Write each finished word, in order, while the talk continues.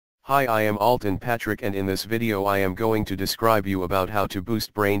Hi, I am Alton Patrick, and in this video I am going to describe you about how to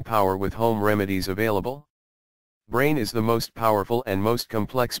boost brain power with home remedies available. Brain is the most powerful and most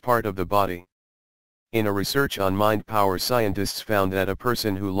complex part of the body. In a research on mind power, scientists found that a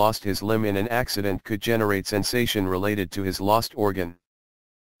person who lost his limb in an accident could generate sensation related to his lost organ.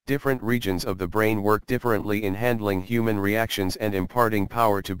 Different regions of the brain work differently in handling human reactions and imparting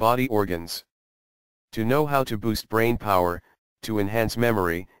power to body organs. To know how to boost brain power, to enhance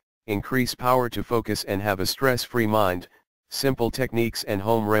memory, increase power to focus and have a stress-free mind, simple techniques and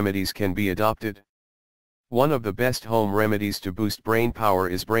home remedies can be adopted. One of the best home remedies to boost brain power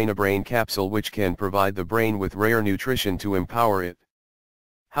is Brain capsule, which can provide the brain with rare nutrition to empower it.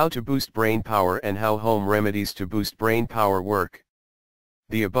 How to boost brain power and how home remedies to boost brain power work.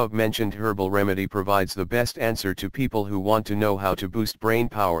 The above mentioned herbal remedy provides the best answer to people who want to know how to boost brain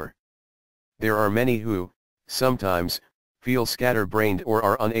power. There are many who, sometimes, feel scatterbrained or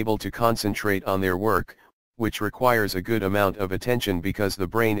are unable to concentrate on their work, which requires a good amount of attention because the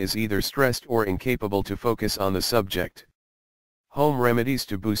brain is either stressed or incapable to focus on the subject. Home remedies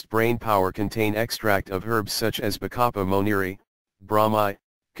to boost brain power contain extract of herbs such as Bacopa monnieri, Brahmi,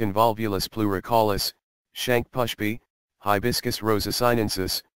 Convolvulus pluricalis, Shankpushpi, Hibiscus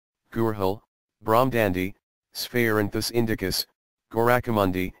rosasinensis, Gurhal, Brahmdandi, Sphaeranthus indicus,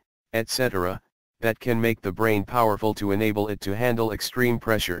 Gorachamundi, etc., that can make the brain powerful to enable it to handle extreme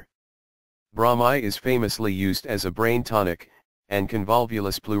pressure. Brahmi is famously used as a brain tonic, and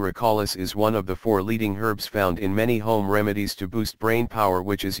Convolvulus pluricalis is one of the 4 leading herbs found in many home remedies to boost brain power,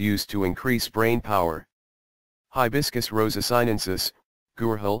 which is used to increase brain power. Hibiscus rosasinensis,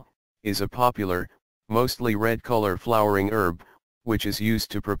 Gurhal, is a popular, mostly red color flowering herb, which is used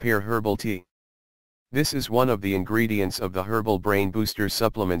to prepare herbal tea. This is one of the ingredients of the herbal brain booster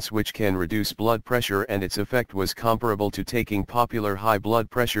supplements, which can reduce blood pressure, and its effect was comparable to taking popular high blood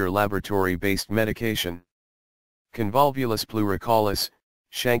pressure laboratory-based medication. Convolvulus pluricalis,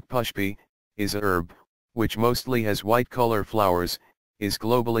 Shankpushpi, is a herb, which mostly has white color flowers, is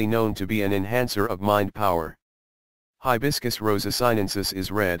globally known to be an enhancer of mind power. Hibiscus rosasinensis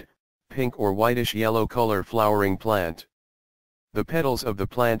is red, pink or whitish yellow color flowering plant. The petals of the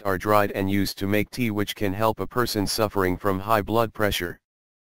plant are dried and used to make tea, which can help a person suffering from high blood pressure.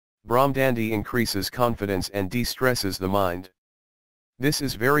 Brahmdandi increases confidence and de-stresses the mind. This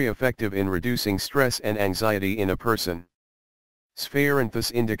is very effective in reducing stress and anxiety in a person.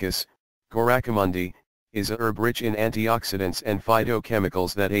 Sphaeranthus indicus, Gorachamundi, is a herb rich in antioxidants and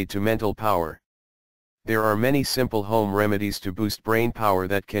phytochemicals that aid to mental power. There are many simple home remedies to boost brain power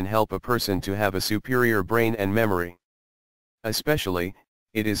that can help a person to have a superior brain and memory. Especially,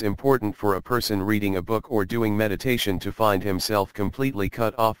 it is important for a person reading a book or doing meditation to find himself completely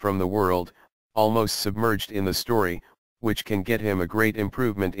cut off from the world, almost submerged in the story, which can get him a great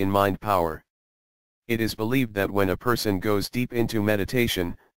improvement in mind power. It is believed that when a person goes deep into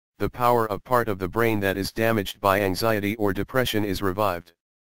meditation, the power of part of the brain that is damaged by anxiety or depression is revived.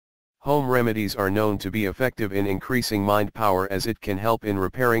 Home remedies are known to be effective in increasing mind power, as it can help in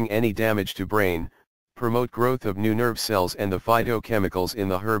repairing any damage to brain, promote growth of new nerve cells, and the phytochemicals in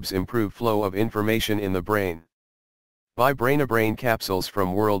the herbs improve flow of information in the brain. Buy Brain capsules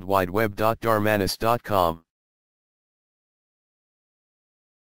from worldwideweb.darmanis.com.